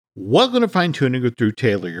Welcome to Fine Tuning with Drew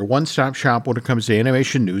Taylor, your one-stop shop when it comes to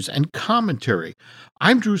animation news and commentary.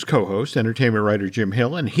 I'm Drew's co-host, entertainment writer Jim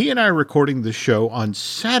Hill, and he and I are recording the show on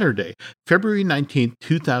Saturday, February 19th,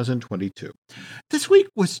 2022. This week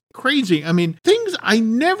was crazy. I mean, things I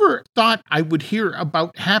never thought I would hear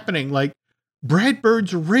about happening, like Brad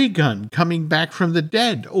Bird's ray gun coming back from the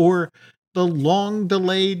dead, or the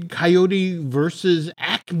long-delayed Coyote versus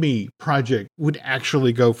Acme project would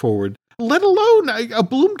actually go forward, let alone a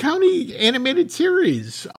Bloom County animated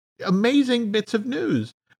series. Amazing bits of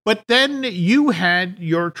news. But then you had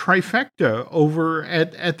your trifecta over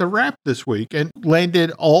at the Wrap this week and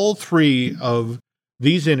landed all three of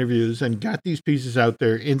these interviews and got these pieces out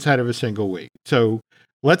there inside of a single week. So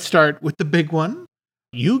let's start with the big one.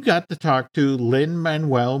 You got to talk to Lin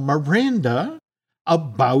Manuel Miranda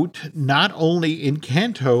about not only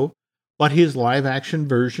Encanto, but his live action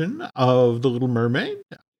version of The Little Mermaid.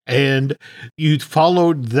 And you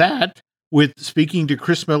followed that with speaking to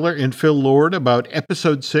Chris Miller and Phil Lord about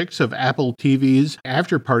episode 6 of Apple TV's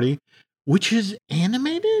After Party, which is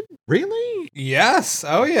animated? Really? Yes.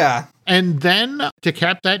 Oh, yeah. And then to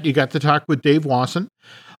cap that, you got to talk with Dave Wasson,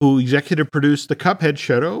 who executive produced the Cuphead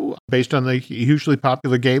show based on the hugely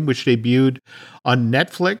popular game, which debuted on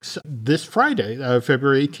Netflix this Friday,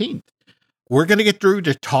 February 18th. We're going to get Drew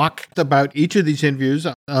to talk about each of these interviews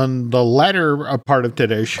on the latter part of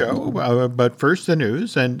today's show. But first, the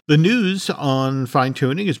news. And the news on Fine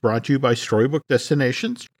Tuning is brought to you by Storybook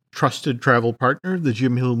Destinations, trusted travel partner, the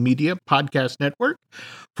Jim Hill Media Podcast Network.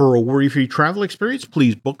 For a worry-free travel experience,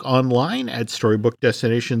 please book online at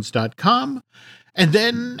storybookdestinations.com. And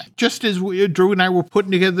then, just as Drew and I were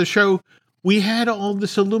putting together the show, we had all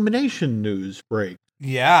this Illumination news break.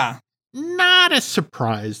 Yeah. Not a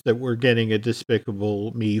surprise that we're getting a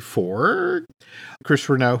Despicable Me 4. Chris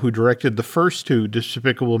Renaud, who directed the first two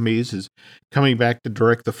Despicable Me's, is coming back to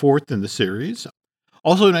direct the fourth in the series.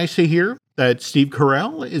 Also nice to hear that Steve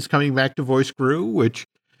Carell is coming back to voice Gru, which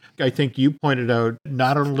I think you pointed out,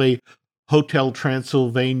 not only Hotel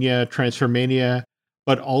Transylvania, Transformania,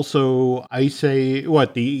 but also Ice Age,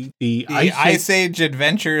 the Ice Age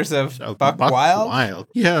Adventures of Buck Wild?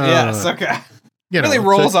 Yeah. Yes, okay. It really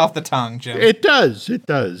rolls off the tongue, Jim. It does.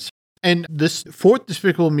 And this fourth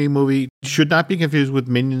Despicable Me movie should not be confused with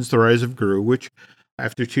Minions: The Rise of Gru, which,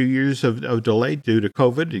 after 2 years of delay due to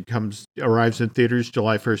COVID, arrives in theaters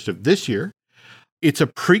July 1st of this year. It's a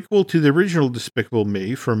prequel to the original Despicable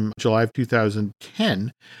Me from July of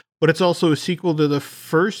 2010, but it's also a sequel to the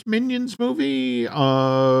first Minions movie, which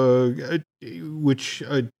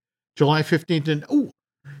July 15th. And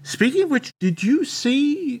speaking of which, did you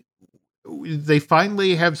see? They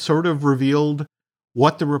finally have sort of revealed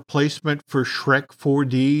what the replacement for Shrek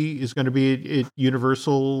 4D is going to be at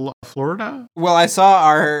Universal Florida. Well, I saw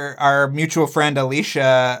our mutual friend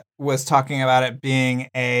Alicia was talking about it being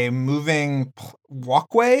a moving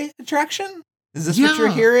walkway attraction. Is this what you're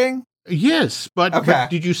hearing? Yes, but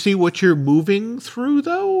did you see what you're moving through,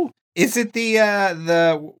 though? Is it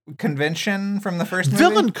the convention from the first movie?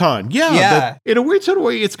 VillainCon, yeah. In a weird sort of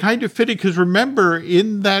way, it's kind of fitting because remember,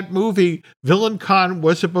 in that movie, VillainCon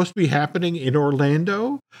was supposed to be happening in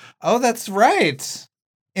Orlando. Oh, that's right.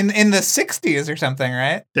 In the 60s or something,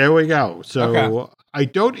 right? There we go. So I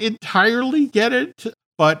don't entirely get it,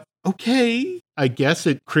 but okay. I guess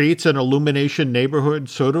it creates an Illumination neighborhood,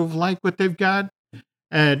 sort of like what they've got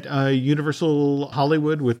at Universal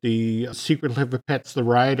Hollywood with the Secret Life of Pets, the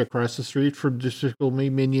ride across the street from Despicable Me,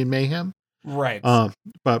 Minion Mayhem. Right.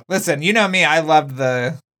 But listen, you know me, I loved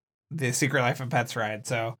the Secret Life of Pets ride.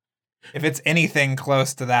 So if it's anything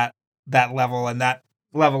close to that level and that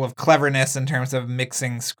level of cleverness in terms of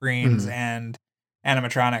mixing screens and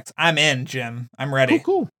animatronics, I'm in, Jim. I'm ready.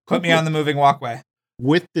 Cool. Put me on the moving walkway.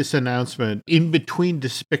 With this announcement, in between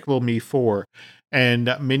Despicable Me 4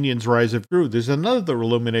 and Minions: Rise of Gru, there's another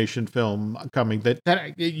Illumination film coming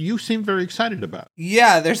that you seem very excited about.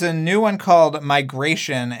 Yeah, there's a new one called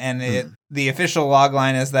Migration, and the official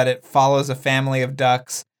logline is that it follows a family of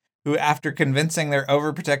ducks who, after convincing their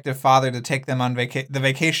overprotective father to take them on the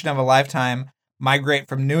vacation of a lifetime, migrate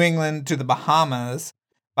from New England to the Bahamas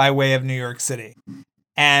by way of New York City.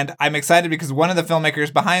 And I'm excited because one of the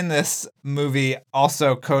filmmakers behind this movie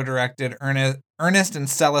also co-directed Ernest and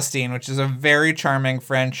Celestine, which is a very charming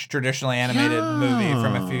French traditionally animated movie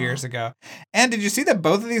from a few years ago. And did you see that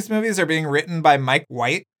both of these movies are being written by Mike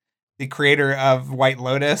White, the creator of White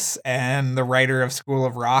Lotus and the writer of School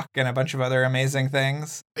of Rock and a bunch of other amazing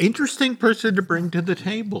things? Interesting person to bring to the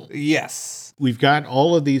table. Yes. We've got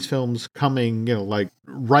all of these films coming, like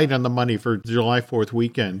right on the money for July 4th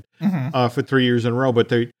weekend for 3 years in a row.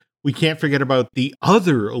 But we can't forget about the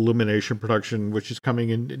other Illumination production, which is coming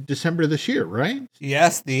in December this year, right?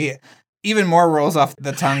 Yes, the even more rolls off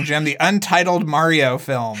the tongue, Jim. The untitled Mario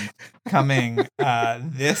film coming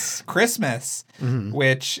this Christmas,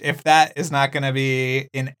 which, if that is not going to be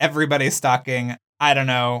in everybody's stocking, I don't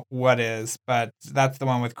know what is. But that's the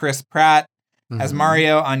one with Chris Pratt as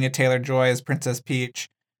Mario, Anya Taylor-Joy as Princess Peach,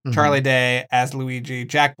 Charlie Day as Luigi,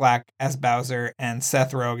 Jack Black as Bowser, and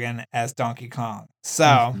Seth Rogen as Donkey Kong.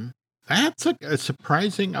 So that's a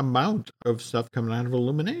surprising amount of stuff coming out of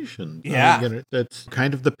Illumination. Yeah. That's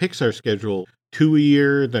kind of the Pixar schedule. 2 a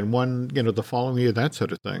year, then one, the following year, that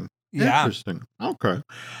sort of thing. Yeah. Interesting. Okay.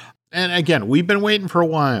 And again, we've been waiting for a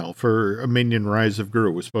while for Minion Rise of Gru.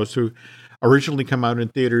 It was supposed to originally come out in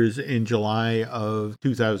theaters in July of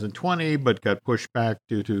 2020, but got pushed back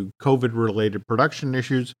due to COVID-related production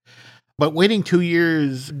issues. But waiting 2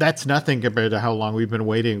 years, that's nothing compared to how long we've been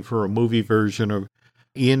waiting for a movie version of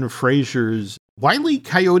Ian Fraser's Wile E.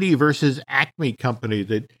 Coyote versus Acme Company.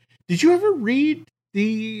 Did you ever read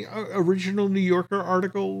the original New Yorker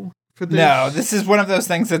article for this? No, this is one of those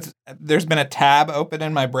things there's been a tab open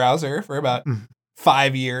in my browser for about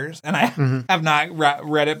 5 years, and I have not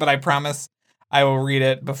read it, but I promise I will read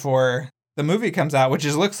it before the movie comes out, which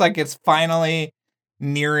looks like it's finally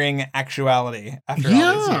nearing actuality after all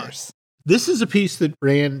these years. This is a piece that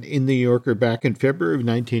ran in the New Yorker back in February of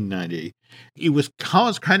 1990. It was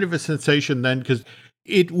caused kind of a sensation then because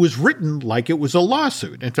it was written like it was a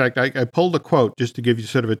lawsuit. In fact, I pulled a quote just to give you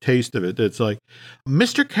sort of a taste of it. It's like,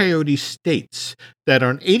 Mr. Coyote states that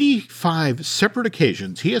on 85 separate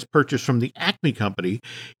occasions he has purchased from the Acme Company,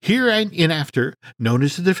 hereinafter known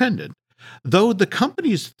as the defendant, through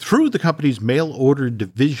the company's mail order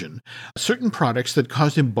division, certain products that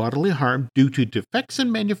caused him bodily harm due to defects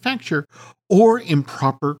in manufacture or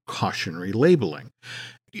improper cautionary labeling.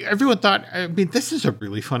 Everyone thought, this is a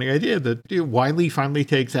really funny idea that Wiley finally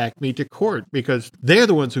takes Acme to court because they're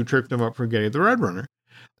the ones who tripped him up from getting the Roadrunner.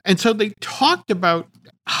 And so they talked about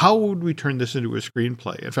how would we turn this into a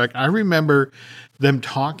screenplay. In fact, I remember them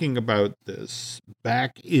talking about this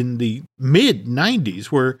back in the mid-90s,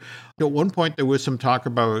 where at one point there was some talk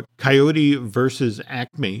about Coyote versus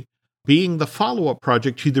Acme being the follow-up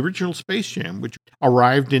project to the original Space Jam, which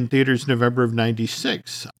arrived in theaters November of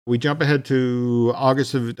 96. We jump ahead to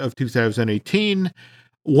August of 2018.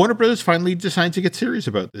 Warner Brothers finally decides to get serious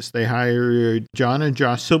about this. They hire John and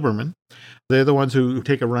Josh Silberman. They're the ones who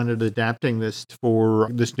take a run at adapting this for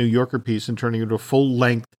this New Yorker piece and turning it into a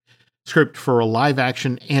full-length script for a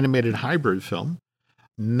live-action animated hybrid film.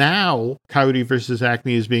 Now, Coyote vs.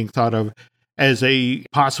 Acme is being thought of as a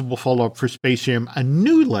possible follow-up for Space Jam: A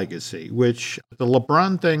New Legacy, which the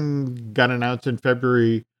LeBron thing got announced in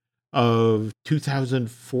February of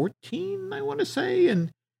 2014, I want to say,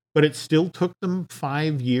 but it still took them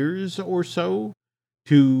 5 years or so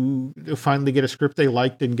to finally get a script they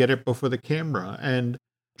liked and get it before the camera. And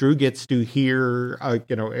Drew gets to hear,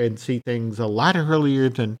 and see things a lot earlier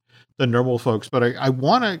than the normal folks. But I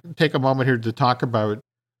want to take a moment here to talk about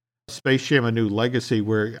Space Jam: A New Legacy,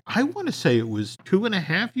 where I want to say it was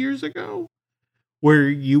 2.5 years ago, where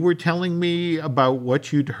you were telling me about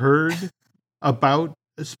what you'd heard about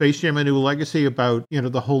Space Jam: A New Legacy, about,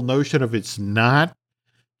 the whole notion of it's not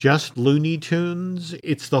just Looney Tunes,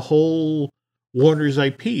 it's the whole Warner's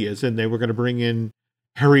IP, as in they were going to bring in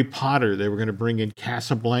Harry Potter, they were going to bring in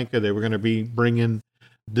Casablanca, they were going to bring in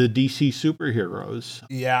the DC superheroes.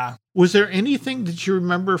 Yeah. Was there anything that you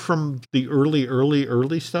remember from the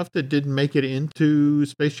early stuff that didn't make it into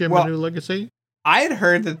Space Jam: A New Legacy? I had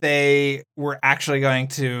heard that they were actually going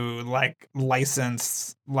to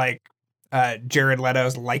license Jared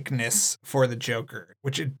Leto's likeness for the Joker,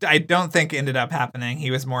 which I don't think ended up happening.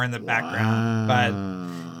 He was more in the background,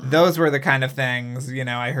 but those were the kind of things,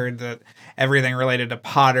 I heard that everything related to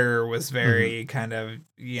Potter was very kind of,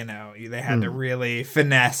 they had to really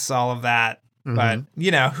finesse all of that. But,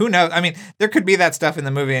 who knows? I mean, there could be that stuff in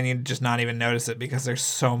the movie and you just not even notice it because there's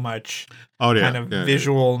so much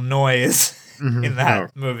visual noise in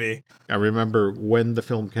that movie. I remember when the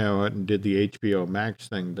film came out and did the HBO Max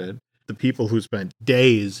thing, that the people who spent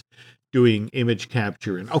days doing image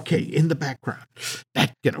capture and in the background,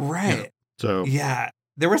 that right. So yeah,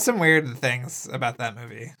 there were some weird things about that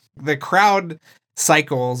movie. The crowd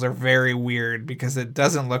cycles are very weird because it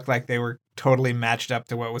doesn't look like they were totally matched up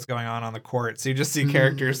to what was going on the court. So you just see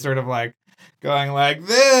characters sort of going like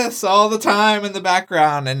this all the time in the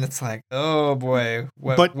background, and it's like, oh boy,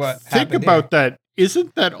 what think about that.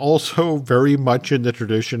 Isn't that also very much in the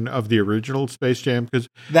tradition of the original Space Jam? Because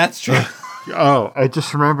that's true. Oh, I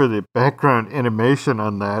just remember the background animation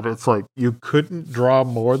on that. It's like you couldn't draw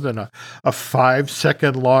more than a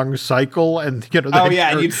 5-second long cycle, and Oh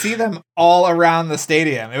yeah, and you'd see them all around the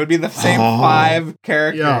stadium. It would be the same 5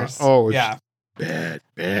 characters. Yeah. Oh, it's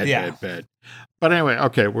yeah. bad. But anyway,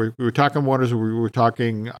 okay, we were talking Warners, we were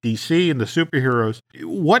talking DC and the superheroes.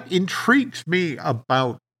 What intrigues me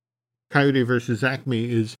about Coyote versus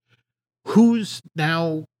Acme is who's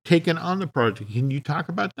now taken on the project. Can you talk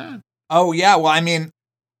about that? Oh, yeah. Well, I mean,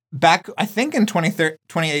 back, I think in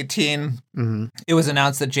 2018, it was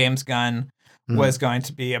announced that James Gunn was going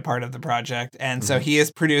to be a part of the project. And so he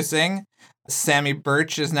is producing. Sammy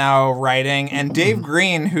Birch is now writing. And Dave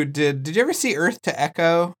Green, who did you ever see Earth to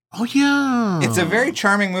Echo? Oh, yeah. It's a very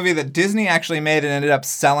charming movie that Disney actually made and ended up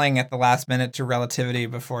selling at the last minute to Relativity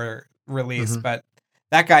before release. But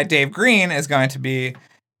that guy, Dave Green, is going to be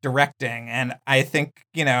directing. And I think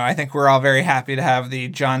we're all very happy to have the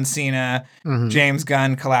John Cena, James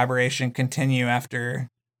Gunn collaboration continue after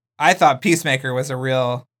I thought Peacemaker was a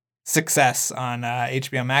real success on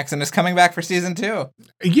HBO Max and is coming back for season 2.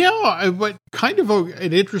 Yeah, but kind of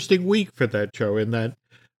an interesting week for that show in that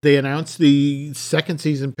they announced the second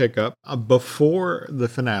season pickup before the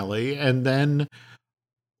finale. And then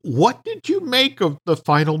what did you make of the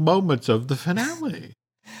final moments of the finale?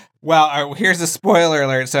 Well, here's a spoiler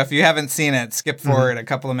alert. So if you haven't seen it, skip forward a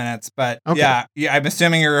couple of minutes. But yeah, I'm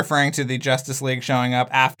assuming you're referring to the Justice League showing up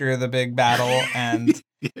after the big battle. And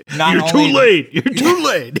You're too late.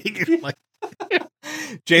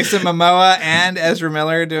 Jason Momoa and Ezra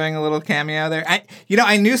Miller doing a little cameo there.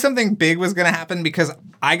 I knew something big was going to happen because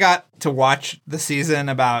I got to watch the season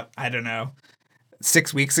about,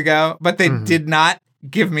 6 weeks ago, but they did not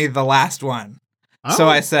give me the last one. Oh. So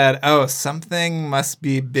I said, something must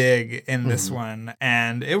be big in this one.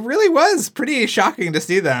 And it really was pretty shocking to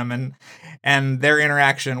see them and their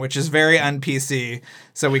interaction, which is very un-PC.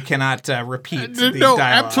 So we cannot repeat the dialogue.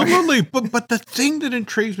 Absolutely. But the thing that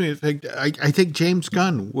intrigues me is I think James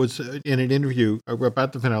Gunn was in an interview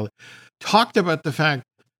about the finale, talked about the fact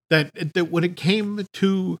that when it came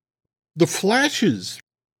to the Flash's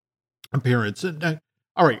appearance,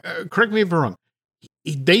 all right, correct me if I'm wrong,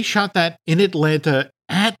 they shot that in Atlanta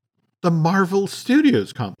at the Marvel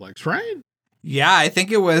Studios complex, right? Yeah, I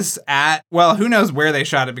think it was who knows where they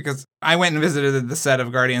shot it, because I went and visited the set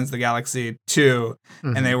of Guardians of the Galaxy 2,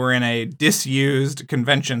 and they were in a disused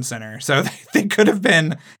convention center. So they could have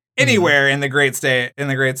been anywhere in the great city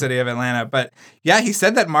of Atlanta. But yeah, he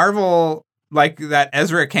said that Marvel, that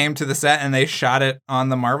Ezra came to the set and they shot it on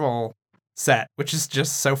the Marvel set, which is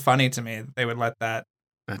just so funny to me. They would let that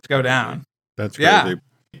go down. That's crazy. Yeah.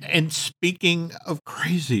 And speaking of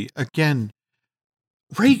crazy, again,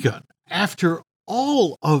 Ray Gun. After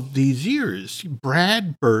all of these years,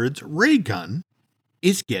 Brad Bird's Ray Gun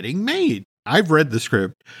is getting made. I've read the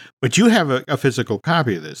script, but you have a physical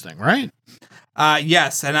copy of this thing, right?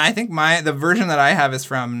 Yes, and I think the version that I have is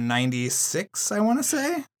from 96, I want to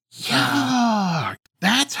say. Yeah,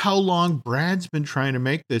 that's how long Brad's been trying to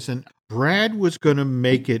make this, and Brad was going to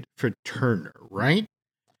make it for Turner, right?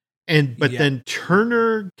 But then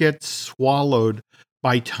Turner gets swallowed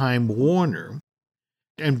by Time Warner.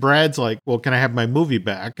 And Brad's like, well, can I have my movie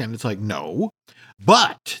back? And it's like, no.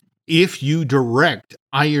 But if you direct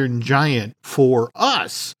Iron Giant for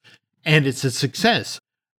us, and it's a success,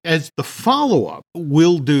 as the follow-up,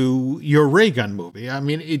 we'll do your Ray Gun movie. I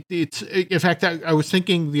mean, it's in fact, I was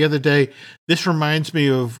thinking the other day, this reminds me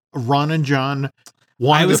of Ron and John.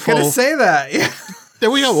 I was going to say that. Yeah.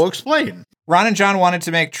 There we go. We'll explain. Ron and John wanted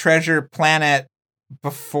to make Treasure Planet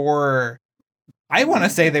before... I want to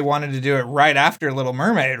say they wanted to do it right after Little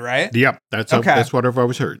Mermaid, right? Yep, that's what I've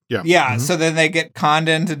always heard. Yeah. Yeah, so then they get conned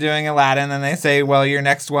into doing Aladdin, and they say, well, your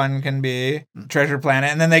next one can be Treasure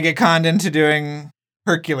Planet, and then they get conned into doing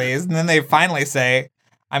Hercules, and then they finally say,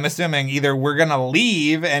 I'm assuming either we're going to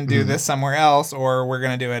leave and do this somewhere else, or we're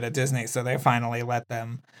going to do it at Disney, so they finally let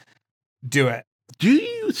them do it. Do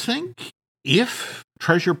you think if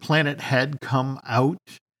Treasure Planet had come out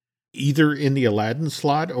either in the Aladdin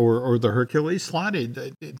slot or the Hercules slot,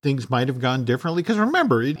 things might have gone differently? Because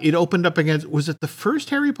remember, it opened up against, was it the first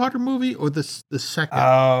Harry Potter movie or the second?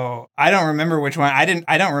 Oh, I don't remember which one.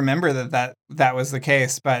 I don't remember that was the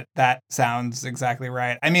case, but that sounds exactly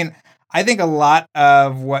right. I mean, I think a lot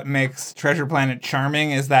of what makes Treasure Planet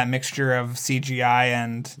charming is that mixture of CGI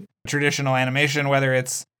and traditional animation, whether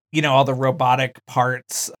it's all the robotic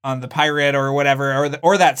parts on the pirate or whatever,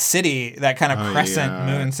 or that city, that kind of crescent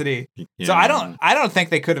moon city. Yeah. So I don't think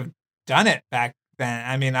they could have done it back then.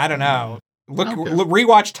 I mean, I don't know.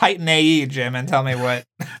 Rewatch Titan AE, Jim, and tell me what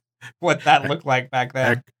that looked like back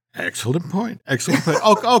then. Excellent point. Excellent point.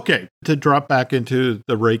 Okay, to drop back into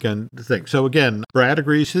the ray gun thing. So again, Brad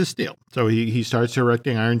agrees to this deal. So he starts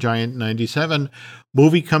directing Iron Giant in 97.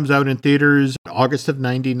 Movie comes out in theaters August of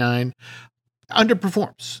 99.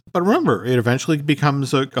 Underperforms. But remember, it eventually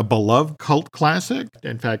becomes a beloved cult classic.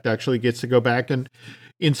 In fact, actually gets to go back and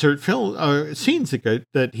insert film scenes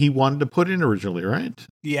that he wanted to put in originally, right?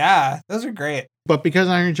 Yeah, those are great. But because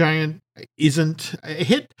Iron Giant isn't a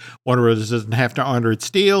hit, Warner Bros. Doesn't have to honor its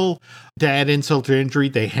deal. Dad insult to injury.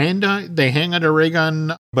 They hang on a ray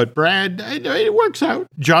gun, but Brad, it works out.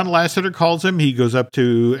 John Lasseter calls him. He goes up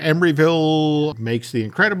to Emeryville, makes The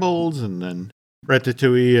Incredibles, and then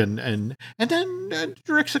Ratatouille, and then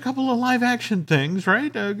directs a couple of live action things,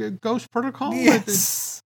 right? Ghost Protocol.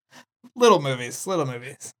 Yes. Little movies.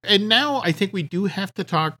 And now I think we do have to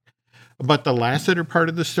talk about the Lasseter part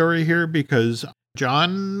of the story here, because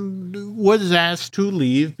John was asked to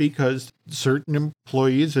leave because certain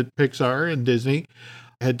employees at Pixar and Disney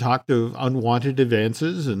had talked of unwanted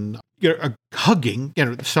advances and hugging,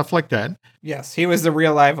 stuff like that. Yes, he was the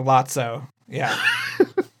real live Lotso. Yeah.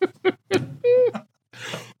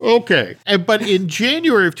 Okay. But in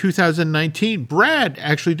January of 2019, Brad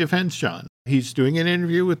actually defends John. He's doing an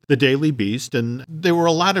interview with the Daily Beast, and there were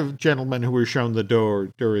a lot of gentlemen who were shown the door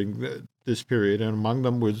during this period, and among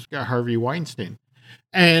them was Harvey Weinstein.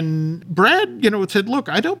 And Brad, said, look,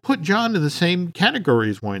 I don't put John in the same category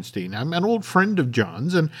as Weinstein. I'm an old friend of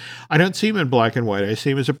John's, and I don't see him in black and white. I see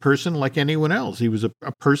him as a person like anyone else. He was a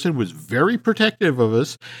person who was very protective of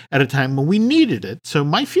us at a time when we needed it. So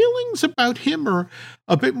my feelings about him are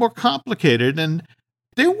a bit more complicated, and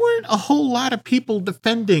there weren't a whole lot of people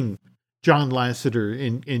defending John Lasseter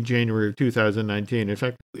in January of 2019. In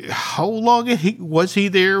fact, how long was he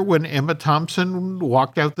there when Emma Thompson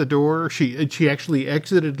walked out the door? She actually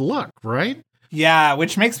exited Luck, right? Yeah,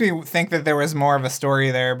 which makes me think that there was more of a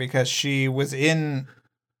story there because she was in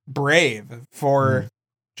Brave for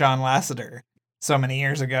John Lasseter so many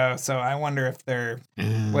years ago. So I wonder if there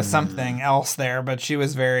was something else there, but she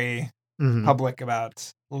was very public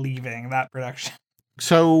about leaving that production.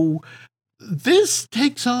 So this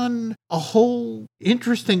takes on a whole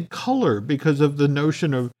interesting color because of the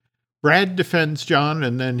notion of Brad defends John,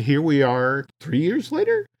 and then here we are 3 years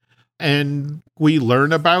later, and we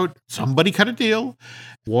learn about somebody cut a deal.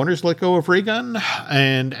 Warner's let go of Ray Gun,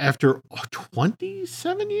 and after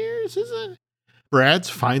 27 years, is it? Brad's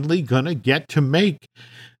finally gonna get to make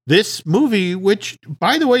this movie, which,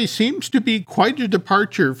 by the way, seems to be quite a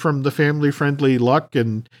departure from the family-friendly Luck,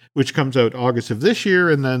 and which comes out August of this year,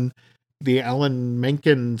 and then the Alan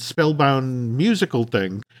Menken Spellbound musical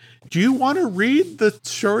thing. Do you want to read the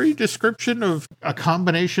story description of a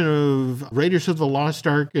combination of Raiders of the Lost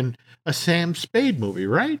Ark and a Sam Spade movie,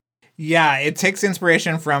 right? Yeah, it takes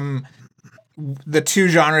inspiration from the two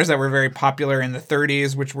genres that were very popular in the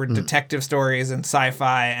 30s, which were detective stories and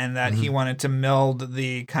sci-fi, and that he wanted to meld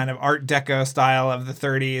the kind of Art Deco style of the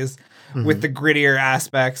 30s with the grittier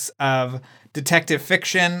aspects of detective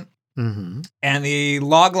fiction. And the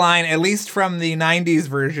logline, at least from the 90s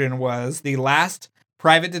version, was the last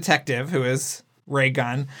private detective, who is Ray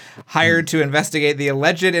Gun, hired to investigate the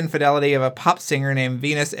alleged infidelity of a pop singer named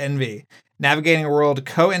Venus Envy. Navigating a world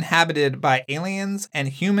co-inhabited by aliens and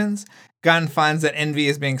humans, Gunn finds that Envy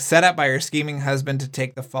is being set up by her scheming husband to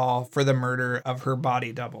take the fall for the murder of her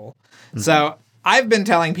body double. So I've been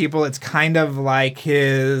telling people it's kind of like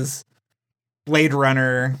his Blade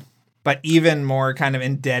Runner, but even more kind of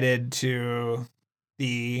indebted to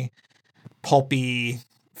the pulpy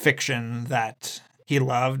fiction that he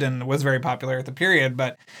loved and was very popular at the period.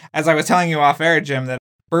 But as I was telling you off air, Jim, that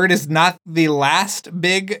Bird is not the last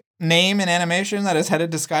big name in animation that is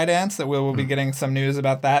headed to Skydance, that we will be getting some news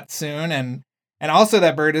about that soon. And also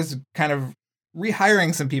that Bird is kind of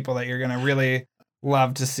rehiring some people that you're going to really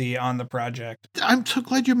love to see on the project. I'm so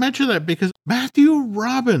glad you mentioned that, because Matthew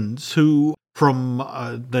Robbins, who from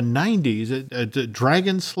the 90s,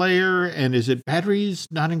 Dragon Slayer, and is it Batteries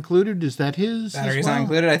Not Included? Is that his? Batteries Not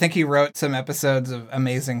Included. I think he wrote some episodes of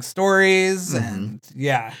Amazing Stories, and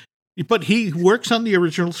yeah. But he works on the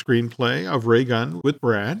original screenplay of Ray Gun with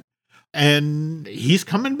Brad, and he's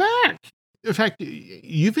coming back. In fact,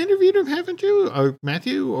 you've interviewed him, haven't you,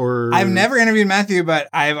 Matthew? Or I've never interviewed Matthew, but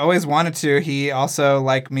I've always wanted to. He also,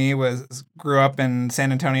 like me, grew up in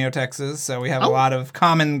San Antonio, Texas, so we have a lot of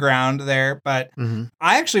common ground there. But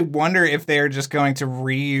I actually wonder if they're just going to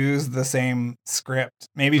reuse the same script,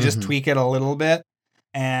 maybe just tweak it a little bit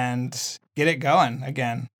and get it going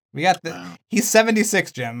again. We got he's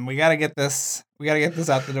 76, Jim. We got to get this. We got to get this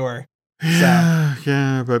out the door.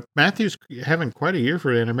 Yeah, but Matthew's having quite a year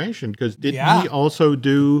for animation, because didn't he also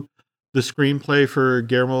do the screenplay for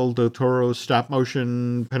Guillermo del Toro's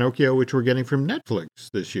stop-motion Pinocchio, which we're getting from Netflix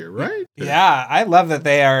this year, right? Yeah, I love that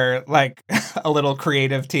they are like a little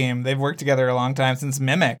creative team. They've worked together a long time, since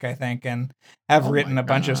Mimic, I think, and have written a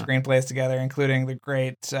bunch of screenplays together, including the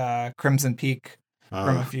great Crimson Peak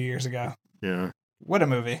from a few years ago. Yeah. What a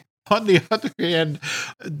movie. On the other hand,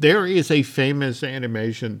 there is a famous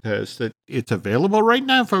animation test that it's available right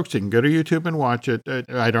now, folks. You can go to YouTube and watch it.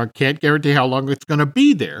 Can't guarantee how long it's going to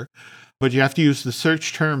be there, but you have to use the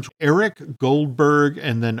search terms Eric Goldberg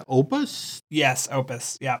and then Opus. Yes,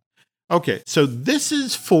 Opus. Yeah. Okay, so this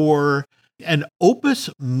is for an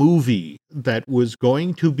Opus movie that was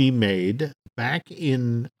going to be made back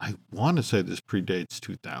in, I want to say this predates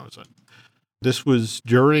 2000. This was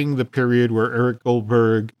during the period where Eric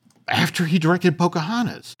Goldberg, after he directed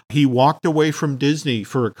Pocahontas, he walked away from Disney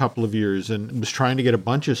for a couple of years and was trying to get a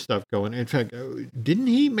bunch of stuff going. In fact, didn't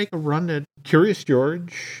he make a run at Curious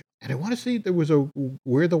George? And I want to say there was a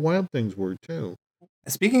Where the Wild Things Were, too.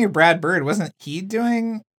 Speaking of Brad Bird, wasn't he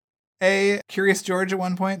doing a Curious George at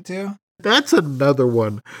one point, too? That's another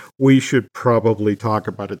one we should probably talk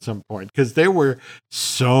about at some point, because there were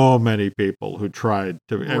so many people who tried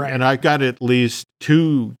to, Right. and I got at least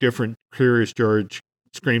 2 different Curious George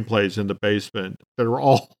screenplays in the basement that are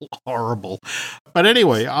all horrible. But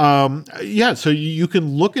anyway, so you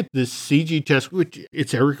can look at this CG test, which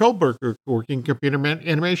it's Eric Goldberg working computer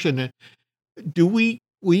animation. Do we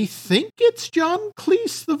think it's John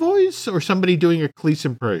Cleese, the voice, or somebody doing a Cleese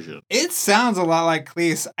impression? It sounds a lot like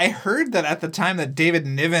Cleese. I heard that at the time that David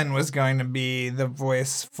Niven was going to be the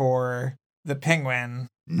voice for the Penguin.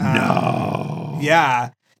 No. Yeah.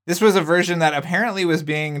 This was a version that apparently was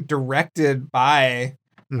being directed by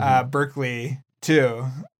Berkeley, too.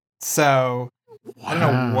 So I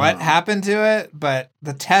don't know what happened to it, but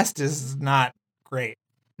the test is not great.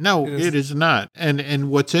 No, it is not. And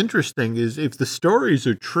what's interesting is, if the stories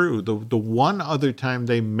are true, the one other time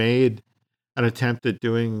they made an attempt at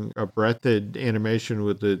doing a breathed animation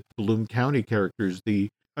with the Bloom County characters, the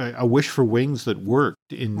A Wish for Wings, that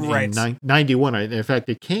worked in 91. In fact,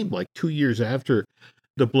 it came like 2 years after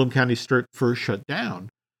the Bloom County first shut down.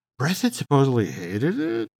 Breathed supposedly hated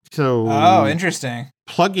it. So, interesting.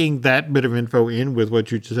 Plugging that bit of info in with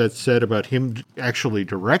what you just said about him actually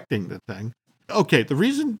directing the thing. Okay, the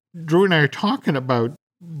reason Drew and I are talking about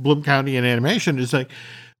Bloom County and animation is like,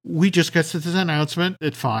 we just got this announcement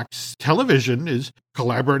that Fox Television is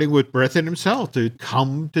collaborating with Breathed himself to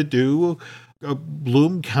come to do a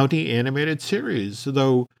Bloom County animated series.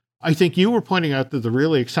 Though I think you were pointing out that the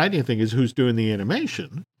really exciting thing is who's doing the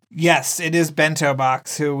animation. Yes, it is Bento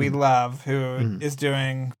Box, who we love, who is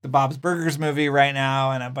doing the Bob's Burgers movie right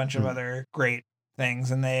now and a bunch of other great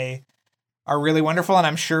things. And they are really wonderful. And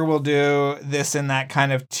I'm sure we'll do this in that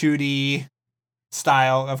kind of 2D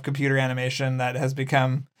style of computer animation that has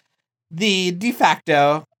become the de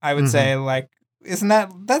facto, I would say. Like,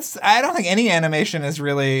 that's, I don't think any animation is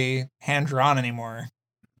really hand drawn anymore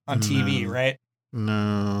on TV, right?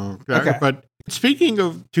 No. Okay. But speaking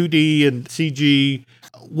of 2D and CG,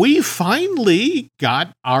 we finally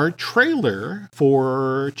got our trailer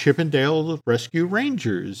for Chip and Dale Rescue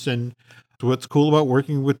Rangers. And what's cool about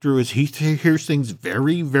working with Drew is he hears things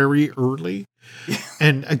very, very early.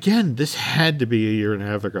 And again, this had to be a year and a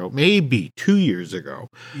half ago, maybe 2 years ago,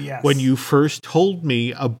 when you first told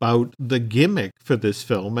me about the gimmick for this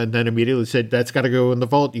film, and then immediately said, that's got to go in the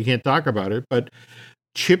vault. You can't talk about it. But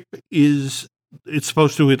Chip it's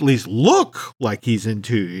supposed to at least look like he's in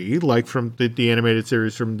 2D, like from the animated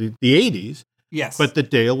series from the 80s. Yes. But the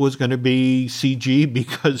Dale was going to be CG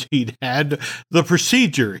because he'd had the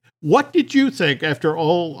procedure. What did you think after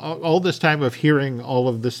all this time of hearing all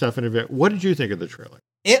of this stuff in a bit? What did you think of the trailer?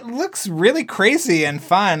 It looks really crazy and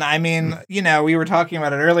fun. I mean, we were talking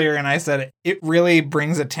about it earlier, and I said it really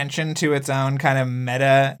brings attention to its own kind of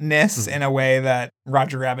meta-ness in a way that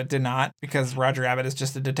Roger Rabbit did not, because Roger Rabbit is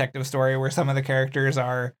just a detective story where some of the characters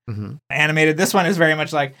are animated. This one is very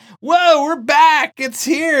much like, whoa, we're back. It's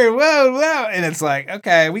here. Whoa, whoa. And it's like,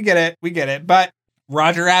 okay, we get it. But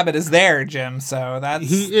Roger Rabbit is there, Jim. So that's...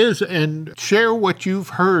 He is. And share what you've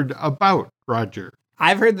heard about Roger.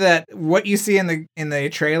 I've heard that what you see in the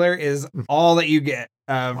trailer is all that you get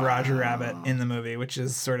of Roger Rabbit in the movie, which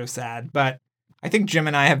is sort of sad. But I think Jim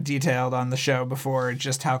and I have detailed on the show before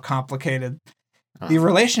just how complicated the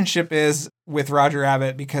relationship is with Roger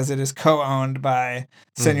Rabbit, because it is co-owned by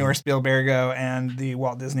Senor Spielbergo and the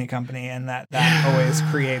Walt Disney Company, and that always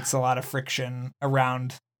creates a lot of friction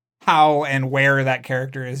around how and where that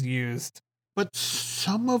character is used. But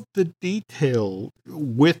some of the detail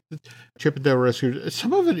with Chip and Dale Rescue,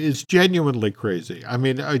 some of it is genuinely crazy. I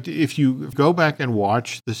mean, if you go back and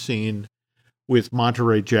watch the scene with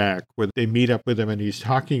Monterey Jack, where they meet up with him and he's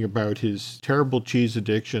talking about his terrible cheese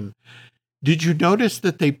addiction, did you notice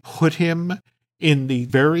that they put him in the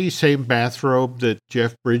very same bathrobe that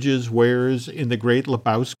Jeff Bridges wears in The Great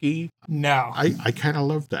Lebowski? No. I kind of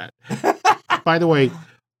love that. By the way,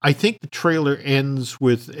 I think the trailer ends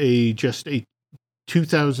with just a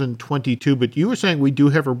 2022, but you were saying we do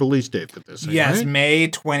have a release date for this. Yes, right? May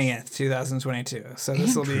 20th, 2022. So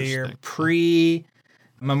this will be your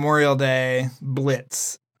pre-Memorial Day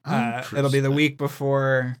blitz. It'll be the week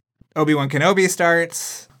before Obi-Wan Kenobi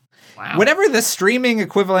starts. Wow. Whatever the streaming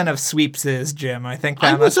equivalent of Sweeps is, Jim, I think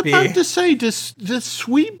that must be... I was about to say, does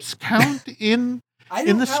Sweeps count in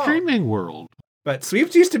the streaming world? But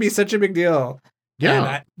Sweeps used to be such a big deal.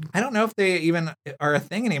 Yeah. And I don't know if they even are a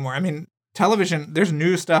thing anymore. I mean, television, there's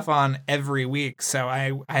new stuff on every week, so I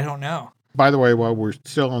don't know. By the way, while we're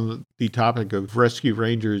still on the topic of Rescue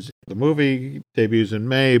Rangers, the movie debuts in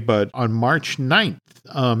May, but on March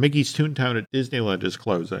 9th, Mickey's Toontown at Disneyland is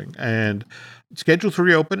closing, and scheduled to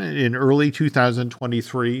reopen in early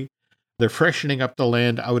 2023. They're freshening up the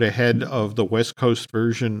land out ahead of the West Coast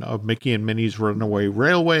version of Mickey and Minnie's Runaway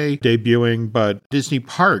Railway debuting, but Disney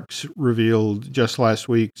Parks revealed just last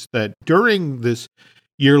week that during this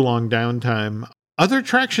year-long downtime, other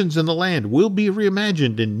attractions in the land will be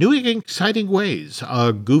reimagined in new and exciting ways.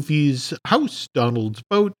 Goofy's House, Donald's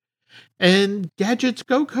Boat, and Gadget's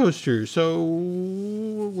Go Coaster. So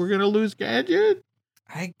we're going to lose Gadget?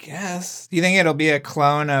 I guess. Do you think it'll be a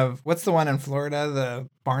clone of, what's the one in Florida, the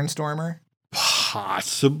Barnstormer?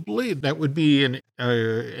 Possibly. That would be an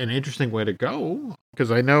interesting way to go.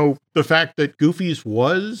 Because I know the fact that Goofy's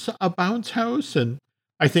was a bounce house, and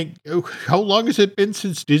I think, how long has it been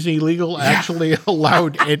since Disney Legal actually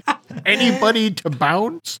allowed anybody to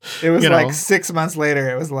bounce? It was 6 months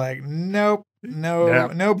later. It was like, nope,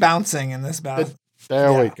 no bouncing in this bounce.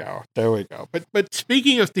 There we go. But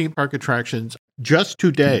speaking of theme park attractions, just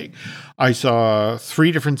today, I saw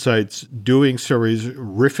 3 different sites doing stories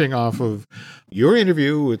riffing off of your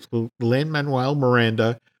interview with Lin Manuel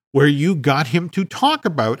Miranda, where you got him to talk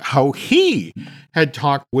about how he had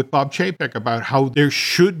talked with Bob Chapek about how there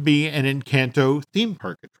should be an Encanto theme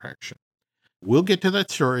park attraction. We'll get to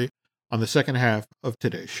that story on the second half of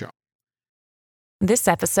today's show. This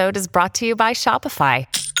episode is brought to you by Shopify.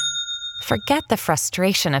 Forget the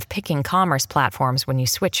frustration of picking commerce platforms when you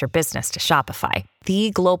switch your business to Shopify,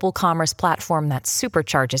 the global commerce platform that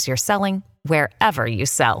supercharges your selling wherever you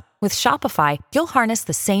sell. With Shopify, you'll harness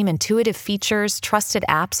the same intuitive features, trusted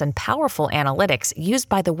apps, and powerful analytics used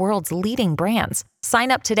by the world's leading brands.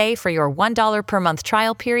 Sign up today for your $1 per month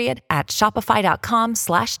trial period at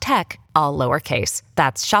shopify.com/tech, all lowercase.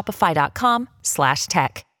 That's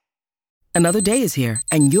shopify.com/tech. Another day is here,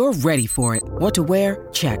 and you're ready for it. What to wear?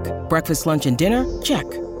 Check. Breakfast, lunch, and dinner? Check.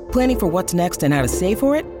 Planning for what's next and how to save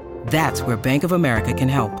for it? That's where Bank of America can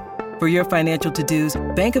help. For your financial to-dos,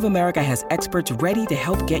 Bank of America has experts ready to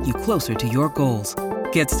help get you closer to your goals.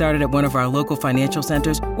 Get started at one of our local financial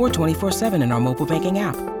centers or 24/7 in our mobile banking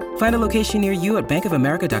app. Find a location near you at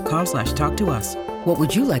bankofamerica.com/talktous. What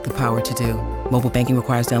would you like the power to do? Mobile banking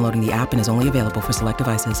requires downloading the app and is only available for select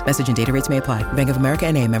devices. Message and data rates may apply. Bank of America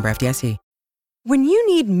N.A., member FDIC. When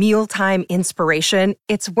you need mealtime inspiration,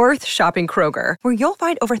 it's worth shopping Kroger, where you'll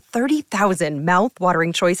find over 30,000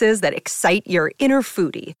 mouth-watering choices that excite your inner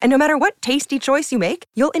foodie. And no matter what tasty choice you make,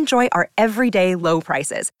 you'll enjoy our everyday low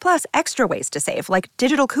prices, plus extra ways to save, like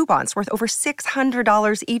digital coupons worth over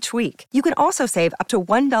 $600 each week. You can also save up to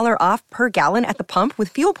 $1 off per gallon at the pump with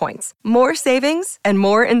fuel points. More savings and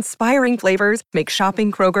more inspiring flavors make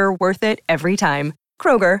shopping Kroger worth it every time.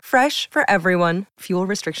 Kroger, fresh for everyone. Fuel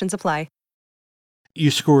restrictions apply. You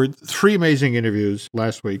scored 3 amazing interviews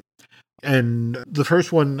last week. And the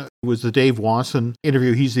first one was the Dave Wasson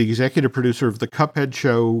interview. He's the executive producer of The Cuphead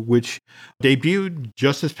Show, which debuted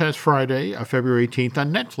just this past Friday, February 18th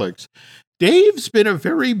on Netflix. Dave's been a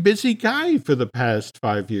very busy guy for the past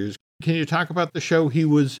 5 years. Can you talk about the show he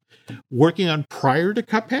was working on prior to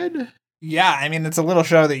Cuphead? Yeah, I mean, it's a little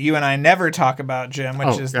show that you and I never talk about, Jim,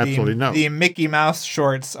 which is the Mickey Mouse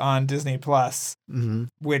shorts on Disney Plus,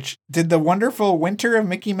 which did the wonderful Winter of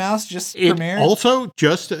Mickey Mouse just premiere? Also,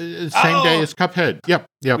 just same day as Cuphead. Yep.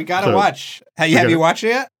 We got to watch. Have you watched it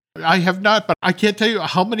yet? I have not, but I can't tell you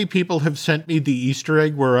how many people have sent me the Easter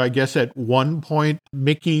egg where I guess at one point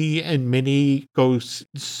Mickey and Minnie go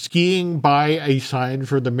skiing by a sign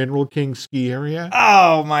for the Mineral King ski area.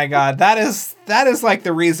 Oh my God. That is like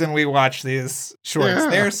the reason we watch these shorts.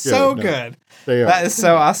 They're so good. They are. That is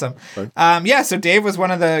so awesome. So Dave was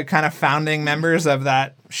one of the kind of founding members of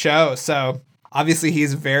that show. So obviously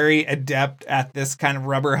he's very adept at this kind of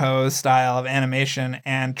rubber hose style of animation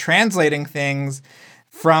and translating things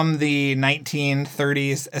from the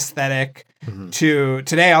 1930s aesthetic to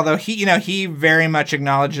today, although he very much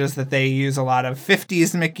acknowledges that they use a lot of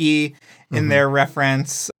 50s Mickey in their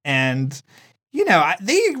reference, and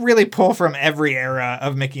they really pull from every era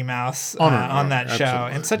of Mickey Mouse on that show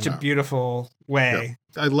in such a beautiful way.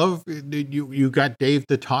 Yeah. I love you got Dave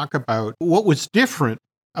to talk about what was different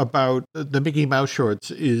about the Mickey Mouse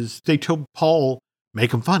shorts is they told Paul,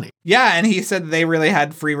 make them funny. Yeah, and he said they really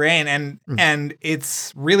had free reign, and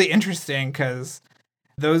it's really interesting because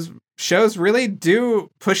those shows really do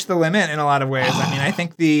push the limit in a lot of ways. I mean, I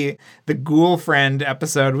think the Ghoul Friend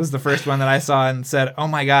episode was the first one that I saw and said, oh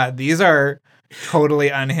my God, these are totally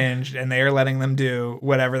unhinged, and they are letting them do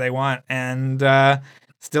whatever they want, and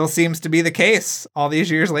still seems to be the case all these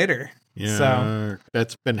years later. Yeah, so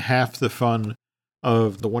that's been half the fun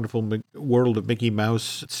of the wonderful world of Mickey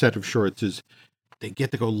Mouse set of shorts is they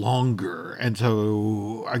get to go longer. And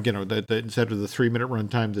so, instead of the 3-minute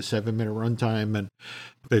runtime, the 7-minute runtime, and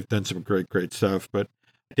they've done some great stuff. But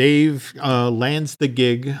Dave lands the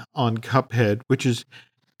gig on Cuphead, which is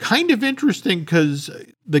kind of interesting because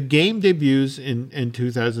the game debuts in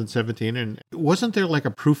 2017, and wasn't there like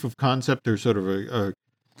a proof of concept or sort of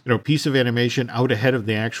a piece of animation out ahead of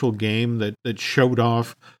the actual game that showed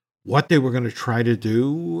off what they were going to try to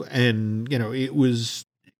do? And, it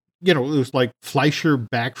was like Fleischer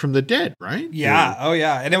back from the dead, right? Yeah. Oh,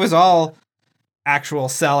 yeah. And it was all actual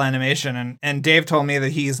cell animation. And Dave told me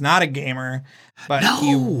that he's not a gamer, but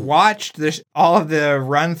he watched all of the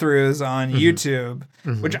run-throughs on YouTube,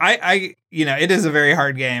 which I it is a very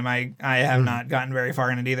hard game. I have not gotten very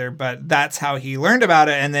far in it either, but that's how he learned about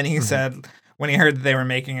it. And then he said when he heard that they were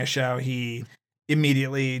making a show, he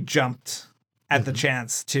immediately jumped at the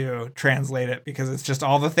chance to translate it because it's just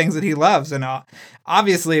all the things that he loves. And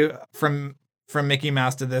obviously from Mickey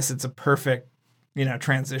Mouse to this, it's a perfect,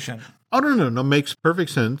 transition. Oh, no, makes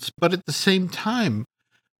perfect sense. But at the same time,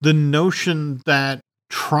 the notion that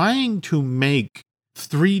trying to make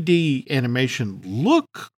 3D animation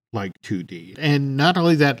look like 2D, and not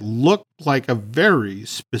only that, look like a very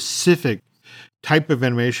specific type of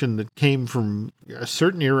animation that came from a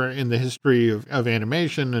certain era in the history of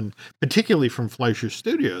animation, and particularly from Fleischer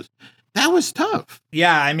Studios, that was tough.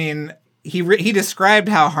 Yeah, I mean, he described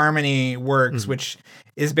how Harmony works, which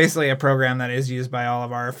is basically a program that is used by all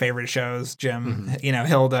of our favorite shows, Jim,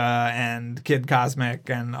 Hilda and Kid Cosmic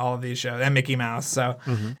and all of these shows, and Mickey Mouse. So,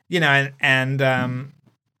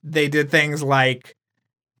 they did things like,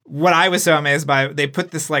 what I was so amazed by, they put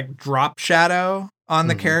this like drop shadow on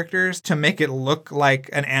the characters to make it look like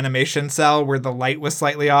an animation cell where the light was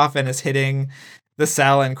slightly off and is hitting the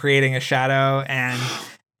cell and creating a shadow. And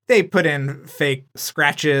they put in fake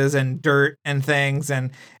scratches and dirt and things.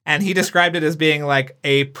 And he described it as being like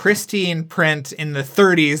a pristine print in the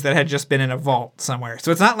 30s that had just been in a vault somewhere.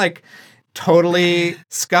 So it's not like totally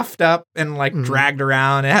scuffed up and like dragged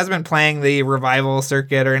around. It hasn't been playing the revival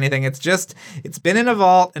circuit or anything. It's been in a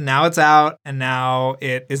vault and now it's out and now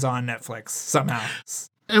it is on Netflix somehow.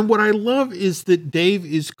 And what I love is that Dave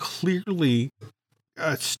is clearly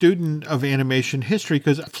a student of animation history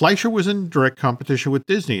because Fleischer was in direct competition with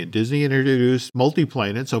Disney, and Disney introduced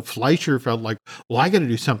Multiplane, and so Fleischer felt like, well, I got to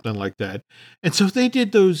do something like that. And so they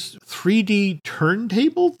did those 3D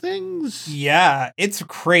turntable things. Yeah, it's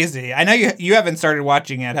crazy. I know you haven't started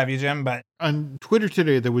watching it, have you, Jim? But on Twitter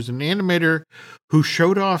today, there was an animator who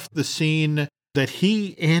showed off the scene that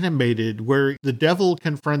he animated where the devil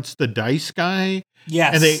confronts the dice guy.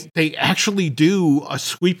 Yes. And they actually do a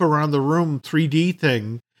sweep around the room 3D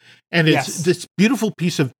thing. And it's this beautiful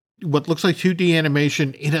piece of what looks like 2D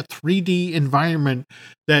animation in a 3D environment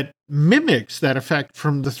that mimics that effect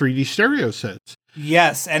from the 3D stereo sets.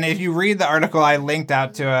 Yes. And if you read the article, I linked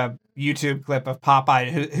out to a YouTube clip of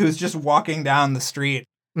Popeye who's just walking down the street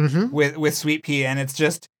with Sweet Pea. And it's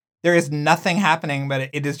just, there is nothing happening,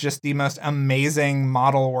 but it is just the most amazing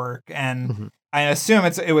model work. And I assume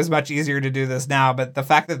it was much easier to do this now, but the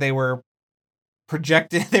fact that they were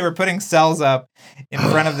putting cells up in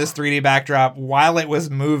front of this 3D backdrop while it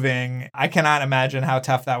was moving, I cannot imagine how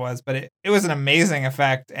tough that was, but it was an amazing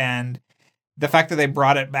effect. And the fact that they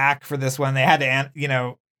brought it back for this one, they had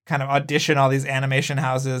to, kind of audition all these animation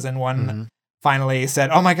houses, and one finally said,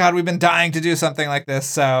 oh my God, we've been dying to do something like this.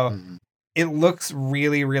 So it looks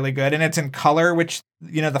really, really good. And it's in color, which,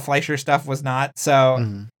 the Fleischer stuff was not.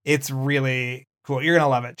 So it's really cool. You're going to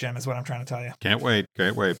love it, Jim, is what I'm trying to tell you. Can't wait.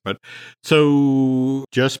 But so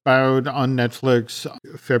just about on Netflix,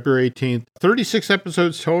 February 18th, 36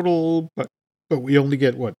 episodes total, but we only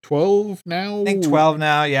get 12 now? I think 12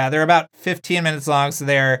 now. Yeah. They're about 15 minutes long. So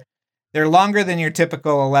they're longer than your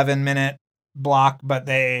typical 11-minute block, but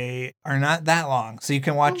they are not that long. So you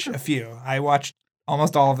can watch a few. I watched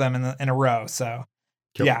almost all of them in a row. So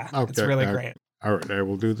it's really great. All right, I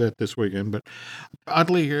will do that this weekend. But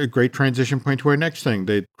oddly, a great transition point to our next thing.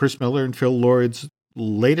 Chris Miller and Phil Lord's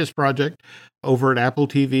latest project over at Apple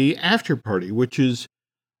TV, After Party, which is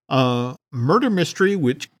a murder mystery,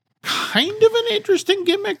 which kind of an interesting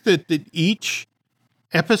gimmick that each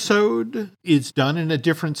episode is done in a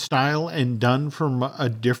different style and done from a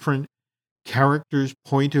different character's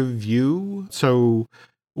point of view. So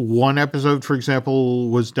one episode, for example,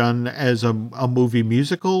 was done as a movie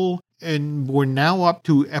musical, and we're now up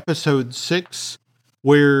to episode 6,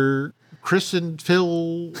 where Chris and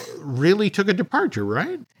Phil really took a departure,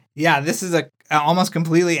 right? Yeah, this is a almost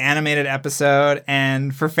completely animated episode,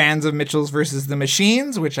 and for fans of Mitchell's versus the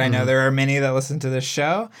Machines, which I know there are many that listen to this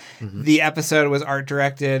show, the episode was art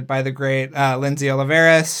directed by the great Lindsay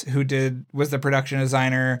Oliveras, who was the production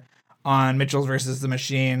designer on Mitchell's versus the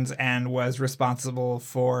Machines and was responsible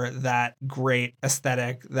for that great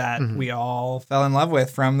aesthetic that we all fell in love with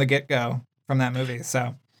from the get-go from that movie.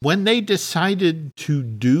 So when they decided to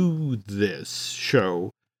do this show,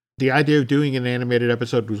 the idea of doing an animated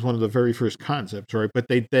episode was one of the very first concepts, right? But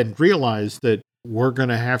they then realized that we're going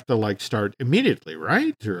to have to start immediately,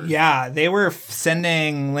 right? Yeah, they were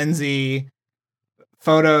sending Lindsay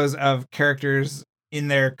photos of characters in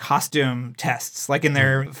their costume tests, in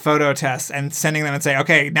their photo tests, and sending them and say,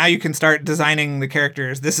 okay, now you can start designing the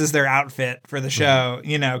characters. This is their outfit for the show,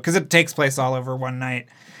 because it takes place all over one night.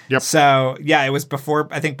 Yep. So yeah, it was before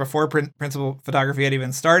principal photography had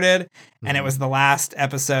even started, and it was the last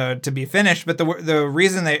episode to be finished. But the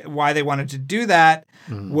reason why they wanted to do that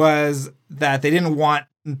was that they didn't want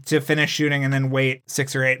to finish shooting and then wait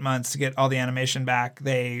 6 or 8 months to get all the animation back.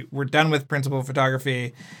 They were done with principal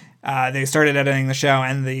photography. They started editing the show,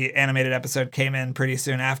 and the animated episode came in pretty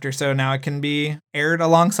soon after. So now it can be aired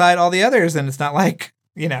alongside all the others, and it's not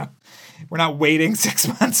we're not waiting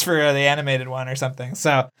 6 months for the animated one or something.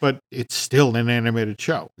 So, but it's still an animated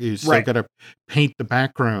show. You still got to paint the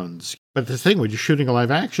backgrounds. But the thing when you're shooting a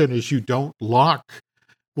live action is you don't lock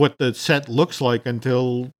what the set looks like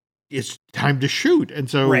until it's time to shoot. And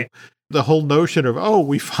so the whole notion of,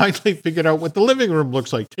 we finally figured out what the living room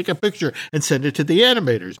looks like. Take a picture and send it to the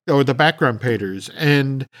animators or the background painters.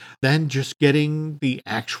 And then just getting the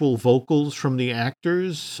actual vocals from the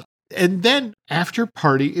actors. And then After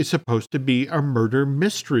Party is supposed to be a murder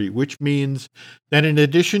mystery, which means that in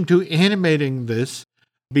addition to animating this,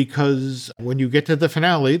 because when you get to the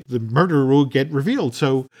finale, the murder will get revealed.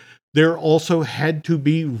 So there also had to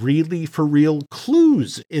be really for real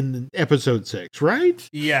clues in episode 6, right?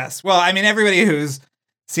 Yes. Well, I mean, everybody who's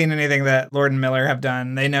seen anything that Lord and Miller have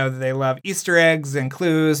done, they know that they love Easter eggs and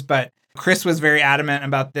clues, but Chris was very adamant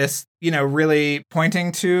about this, really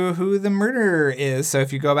pointing to who the murderer is. So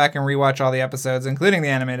if you go back and rewatch all the episodes, including the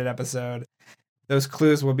animated episode, those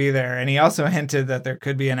clues will be there. And he also hinted that there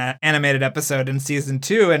could be an animated episode in season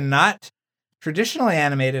 2 and not traditionally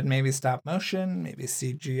animated, maybe stop motion, maybe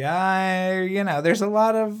CGI. There's a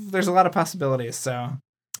lot of possibilities. So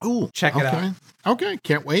check it out. Okay,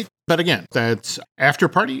 can't wait. But again, that's After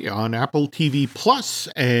Party on Apple TV Plus,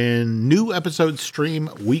 and new episodes stream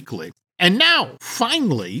weekly. And now,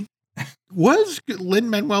 finally, was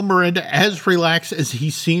Lin Manuel Miranda as relaxed as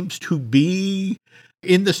he seems to be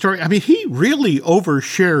in the story? I mean, he really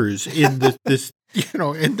overshares in this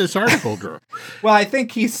in this article, Drew. Well, I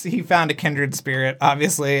think he found a kindred spirit,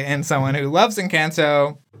 obviously, in someone who loves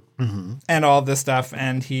Encanto and all this stuff.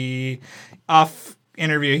 And he, off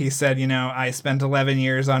interview, he said, I spent 11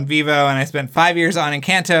 years on Vivo and I spent 5 years on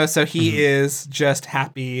Encanto. So he is just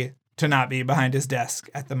happy to not be behind his desk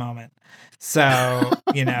at the moment. So,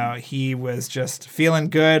 he was just feeling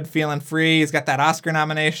good, feeling free. He's got that Oscar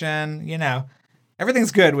nomination,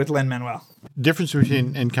 everything's good with Lin Manuel. Difference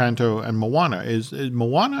between Encanto and Moana is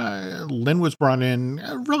Moana, Lin was brought in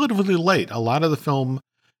relatively late. A lot of the film,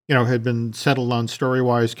 had been settled on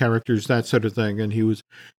story-wise, characters, that sort of thing. And he was,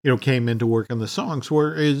 came in to work on the songs.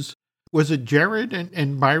 Whereas, was it Jared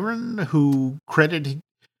and Byron who credited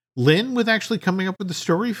Lin with actually coming up with the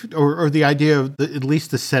story or the idea of at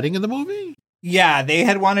least the setting of the movie? Yeah, they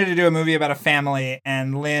had wanted to do a movie about a family,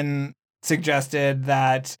 and Lin suggested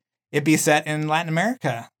that it be set in Latin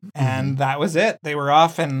America. And that was it. They were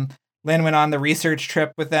off, and Lin went on the research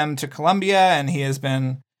trip with them to Colombia, and he has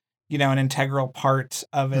been, an integral part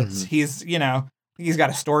of it. He's, he's got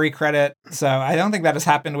a story credit. So I don't think that has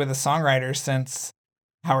happened with a songwriter since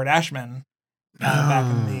Howard Ashman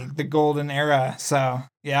back in the golden era. So,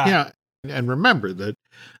 yeah. Yeah. And remember that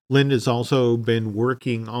Lin has also been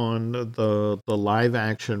working on the live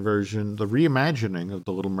action version, the reimagining of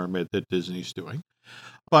The Little Mermaid that Disney's doing.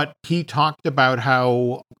 But he talked about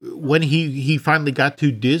how when he finally got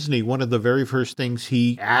to Disney, one of the very first things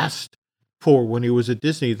he asked for when he was at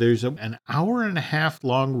Disney, there's an hour and a half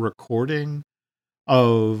long recording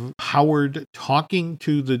of Howard talking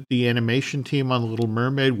to the animation team on The Little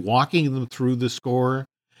Mermaid, walking them through the score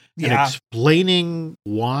and explaining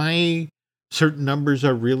why certain numbers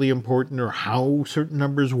are really important or how certain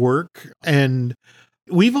numbers work. And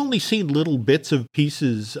we've only seen little bits of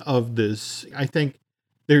pieces of this. I think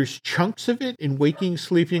there's chunks of it in Waking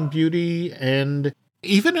Sleeping Beauty and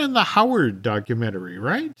even in the Howard documentary,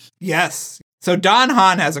 right? Yes. So Don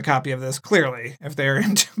Hahn has a copy of this, clearly, if they're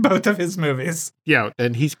into both of his movies. Yeah,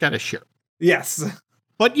 and he's got a share. Yes.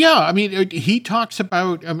 But yeah, I mean, he talks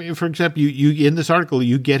about, for example, you in this article,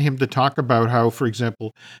 you get him to talk about how, for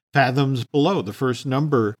example, Fathoms Below, the first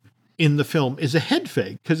number in the film, is a head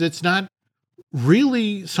fake because it's not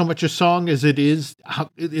really so much a song as it is how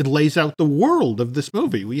it lays out the world of this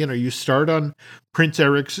movie. You start on Prince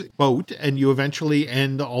Eric's boat and you eventually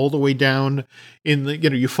end all the way down in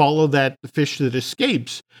you follow that fish that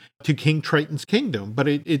escapes to King Triton's kingdom, but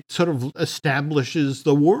it sort of establishes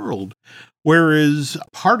the world. Whereas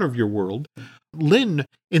part of your world, Lin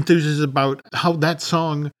enthuses about how that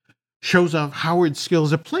song shows off Howard's skill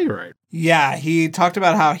as a playwright. Yeah, he talked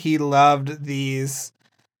about how he loved these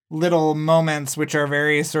little moments which are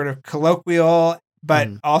very sort of colloquial, but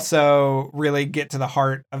also really get to the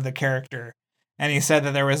heart of the character. And he said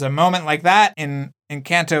that there was a moment like that in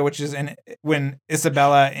Encanto, which is when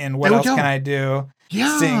Isabella in What Else Can I Do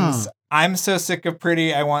sings, "I'm so sick of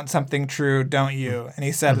pretty, I want something true, don't you?" And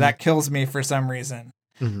he said that kills me for some reason,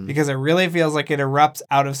 because it really feels like it erupts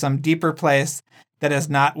out of some deeper place that is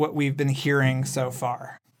not what we've been hearing so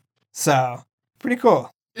far. So, pretty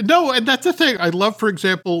cool. No, and that's the thing. I love, for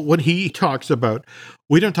example, when he talks about,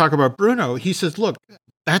 we don't talk about Bruno, he says, look,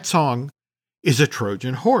 that song is a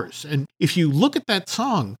Trojan horse. And if you look at that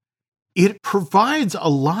song, it provides a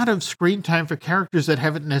lot of screen time for characters that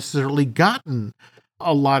haven't necessarily gotten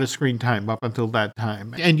a lot of screen time up until that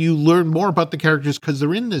time. And you learn more about the characters because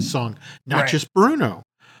they're in this song, not just Bruno.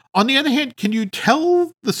 On the other hand, can you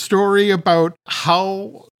tell the story about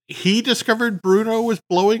how he discovered Bruno was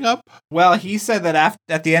blowing up? Well, he said that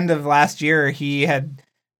at the end of last year, he had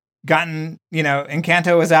gotten,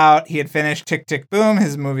 Encanto was out. He had finished Tick, Tick, Boom,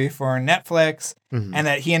 his movie for Netflix, and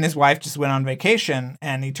that he and his wife just went on vacation,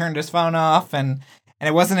 and he turned his phone off. And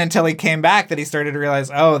it wasn't until he came back that he started to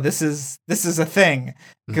realize, oh, this is a thing,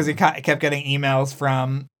 because he kept getting emails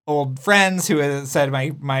from old friends who had said,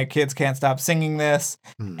 my kids can't stop singing this.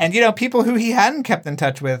 And, people who he hadn't kept in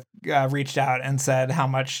touch with reached out and said how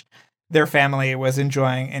much their family was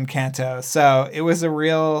enjoying Encanto. So it was a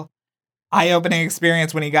real eye-opening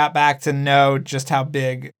experience when he got back to know just how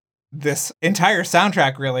big this entire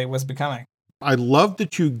soundtrack really was becoming. I love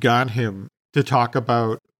that you got him to talk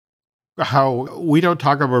about how We Don't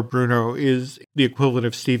Talk About Bruno is the equivalent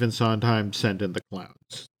of Stephen Sondheim's Send in the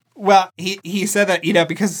Clowns. Well, he said that,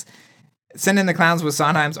 because Send in the Clowns was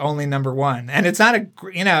Sondheim's only number one. And it's not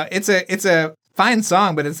it's a fine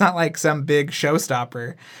song, but it's not like some big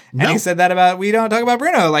showstopper. And he said that about We Don't Talk About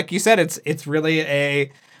Bruno. Like you said, it's really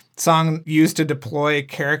a song used to deploy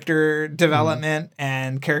character development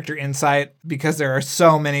and character insight, because there are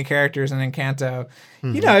so many characters in Encanto.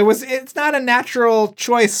 It's not a natural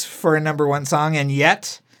choice for a number one song, and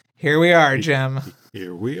yet here we are, Jim.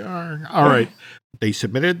 Here we are. All right. They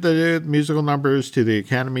submitted the musical numbers to the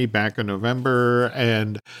Academy back in November,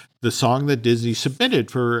 and the song that Disney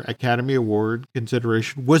submitted for Academy Award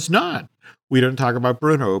consideration was not We Don't Talk About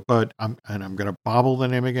Bruno, but I'm going to bobble the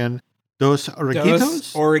name again. Dos Orejitos?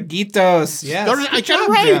 Dos Orejitos, yes. I got it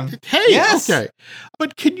right. Jim. Hey, yes. Okay.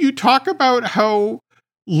 But can you talk about how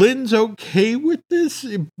Lin's okay with this?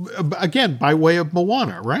 Again, by way of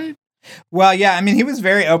Moana, right? Well, yeah, I mean, he was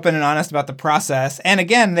very open and honest about the process. And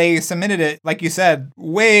again, they submitted it, like you said,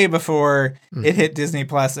 way before it hit Disney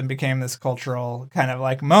Plus and became this cultural kind of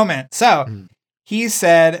like moment. So he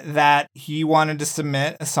said that he wanted to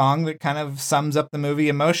submit a song that kind of sums up the movie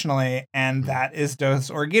emotionally, and that is Dos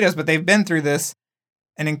Orejitos. But they've been through this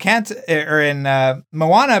Encanto or in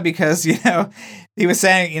Moana because he was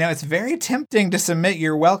saying it's very tempting to submit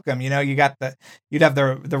your welcome. You'd have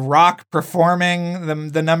the Rock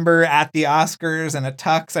performing the number at the Oscars in a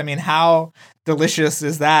tux. I mean, how delicious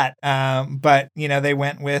is that? But they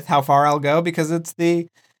went with How Far I'll Go because it's the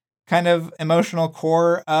kind of emotional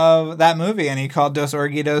core of that movie, and he called Dos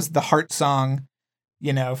Oruguitos the heart song,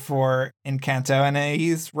 for Encanto, and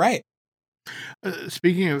he's right.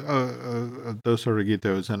 Speaking of Dos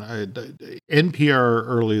Oruguitos, and NPR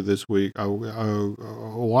earlier this week,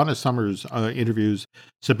 Juana Summers interviews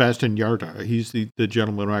Sebastian Yarda. He's the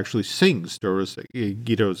gentleman who actually sings Dos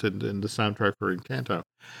Oruguitos in the soundtrack for Encanto.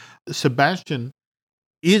 Sebastian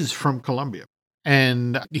is from Colombia,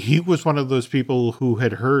 and he was one of those people who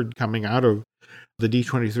had heard coming out of the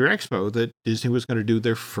D23 Expo that Disney was going to do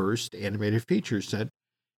their first animated feature set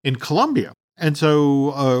in Colombia. And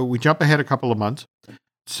so we jump ahead a couple of months.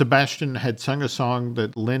 Sebastian had sung a song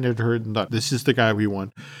that Lin had heard and thought, this is the guy we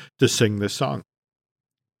want to sing this song.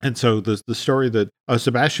 And so the story that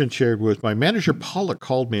Sebastian shared was my manager, Paula,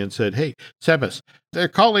 called me and said, hey, Sebas, they're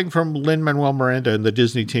calling from Lin Manuel Miranda and the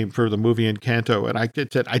Disney team for the movie Encanto. And I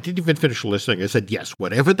said, I didn't even finish listening. I said, yes,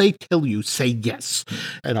 whatever they tell you, say yes.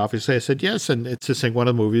 And obviously I said yes. And it's to sing one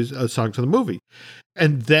of the songs of the movie.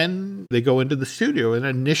 And then they go into the studio. And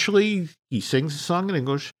initially he sings the song in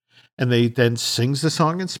English and they then sings the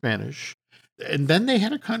song in Spanish. And then they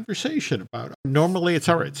had a conversation about it. Normally it's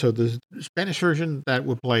all right. So the Spanish version that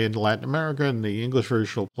would play in Latin America and the English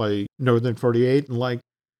version will play Northern 48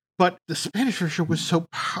 but the Spanish version was so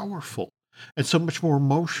powerful and so much more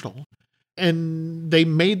emotional. And they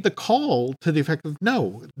made the call to the effect of,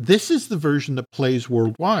 no, this is the version that plays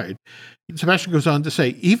worldwide. Sebastian goes on to say,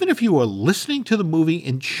 even if you are listening to the movie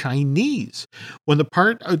in Chinese, when the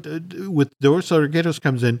part with Dos Oruguitos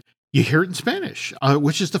comes in, you hear it in Spanish,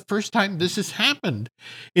 which is the first time this has happened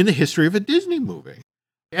in the history of a Disney movie.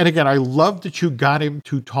 And again, I love that you got him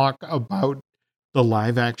to talk about the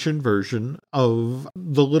live action version of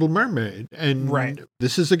The Little Mermaid. And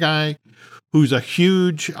This is a guy who's a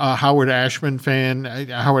huge Howard Ashman fan,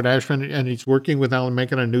 and he's working with Alan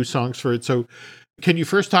Menken on new songs for it. So can you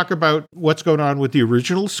first talk about what's going on with the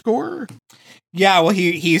original score? Yeah, well,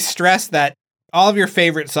 he stressed that all of your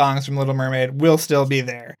favorite songs from Little Mermaid will still be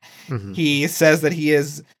there. Mm-hmm. He says that he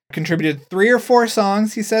has contributed 3 or 4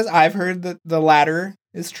 songs. He says, I've heard that the latter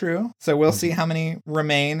is true. So we'll see how many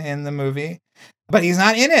remain in the movie. But he's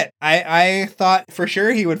not in it. I thought for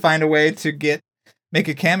sure he would find a way to make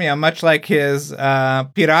a cameo, much like his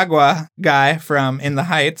Piragua guy from In the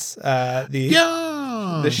Heights,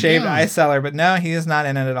 the shaved eye seller. But no, he is not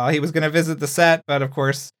in it at all. He was going to visit the set, but of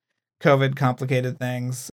course, COVID complicated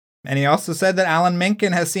things. And he also said that Alan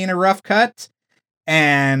Menken has seen a rough cut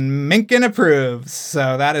and Menken approves.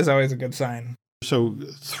 So that is always a good sign. So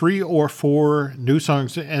 3 or 4 new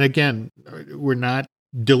songs. And again, we're not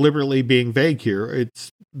deliberately being vague here.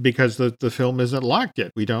 It's because the film isn't locked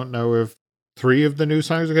yet. We don't know if 3 of the new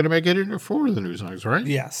songs are going to make it in or 4 of the new songs, right?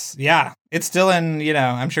 Yes. Yeah. It's still in,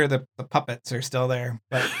 I'm sure the puppets are still there.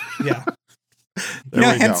 But yeah.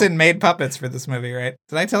 Henson made puppets for this movie, right?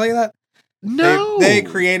 Did I tell you that? No, they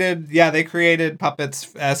created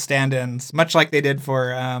puppets as stand-ins, much like they did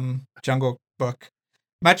for Jungle Book,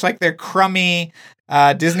 much like their crummy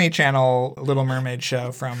Disney Channel Little Mermaid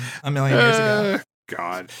show from a million years ago.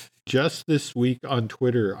 God, just this week on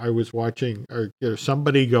Twitter, I was watching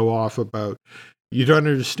somebody go off about, you don't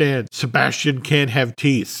understand, Sebastian can't have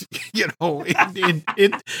teeth. In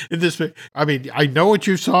this. I mean, I know what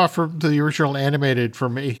you saw from the original animated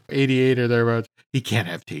from 88 or thereabouts. He can't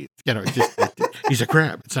have teeth. He's a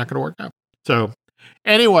crab. It's not going to work out. So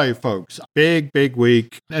anyway, folks, big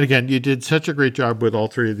week. And again, you did such a great job with all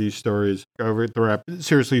 3 of these stories over at the wrap.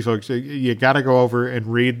 Seriously, folks, you got to go over and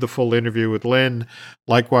read the full interview with Lin.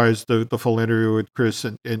 Likewise, the full interview with Chris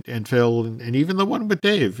and Phil and even the one with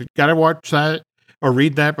Dave. You got to watch that or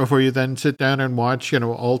read that before you then sit down and watch,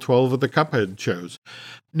 all 12 of the Cuphead shows.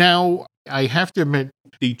 Now, I have to admit,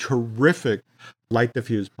 the terrific Light the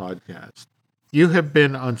Fuse podcast. You have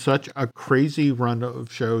been on such a crazy run of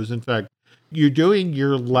shows. In fact, you're doing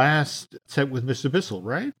your last set with Mr. Bissell,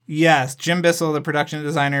 right? Yes. Jim Bissell, the production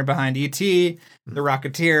designer behind E.T., The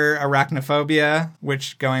Rocketeer, Arachnophobia,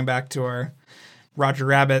 which, going back to our Roger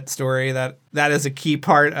Rabbit story, that is a key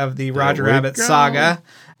part of the Roger Rabbit saga.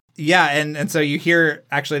 Yeah, and so you hear,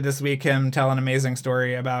 actually, this week him tell an amazing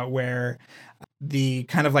story about where the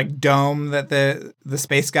kind of like dome that the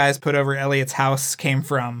space guys put over Elliot's house came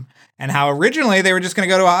from, and how originally they were just going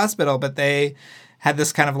to go to a hospital, but they had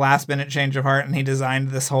this kind of last minute change of heart, and he designed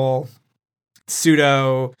this whole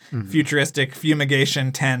pseudo futuristic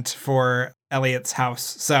fumigation tent for Elliot's house.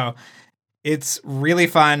 So it's really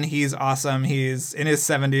fun. He's awesome. He's in his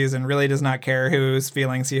 70s and really does not care whose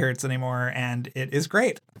feelings he hurts anymore. And it is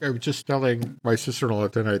great. I was just telling my sister-in-law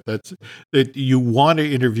tonight that you want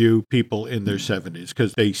to interview people in their 70s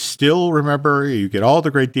because they still remember, you get all the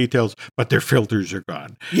great details, but their filters are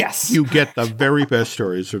gone. Yes. You get the very best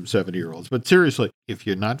stories from 70-year-olds. But seriously, if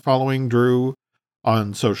you're not following Drew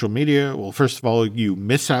on social media, well, first of all, you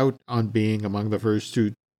miss out on being among the first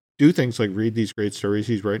to do things like read these great stories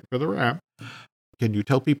he's writing for the Wrap. Can you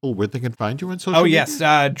tell people where they can find you on social media?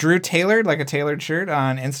 Yes. Drew Tailored, like a tailored shirt,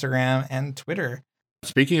 on Instagram and Twitter.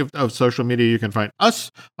 Speaking of social media, you can find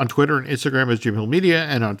us on Twitter and Instagram as Jim Hill Media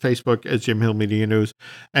and on Facebook as Jim Hill Media News.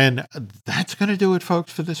 And that's going to do it,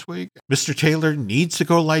 folks, for this week. Mr. Taylor needs to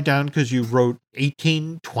go lie down because you wrote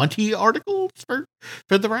 20 articles for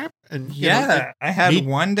the Wrap. And I had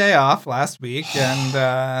one day off last week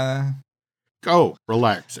and... Go,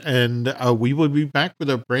 relax. And we will be back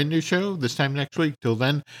with a brand new show this time next week. Till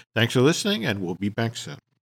then, thanks for listening, and we'll be back soon.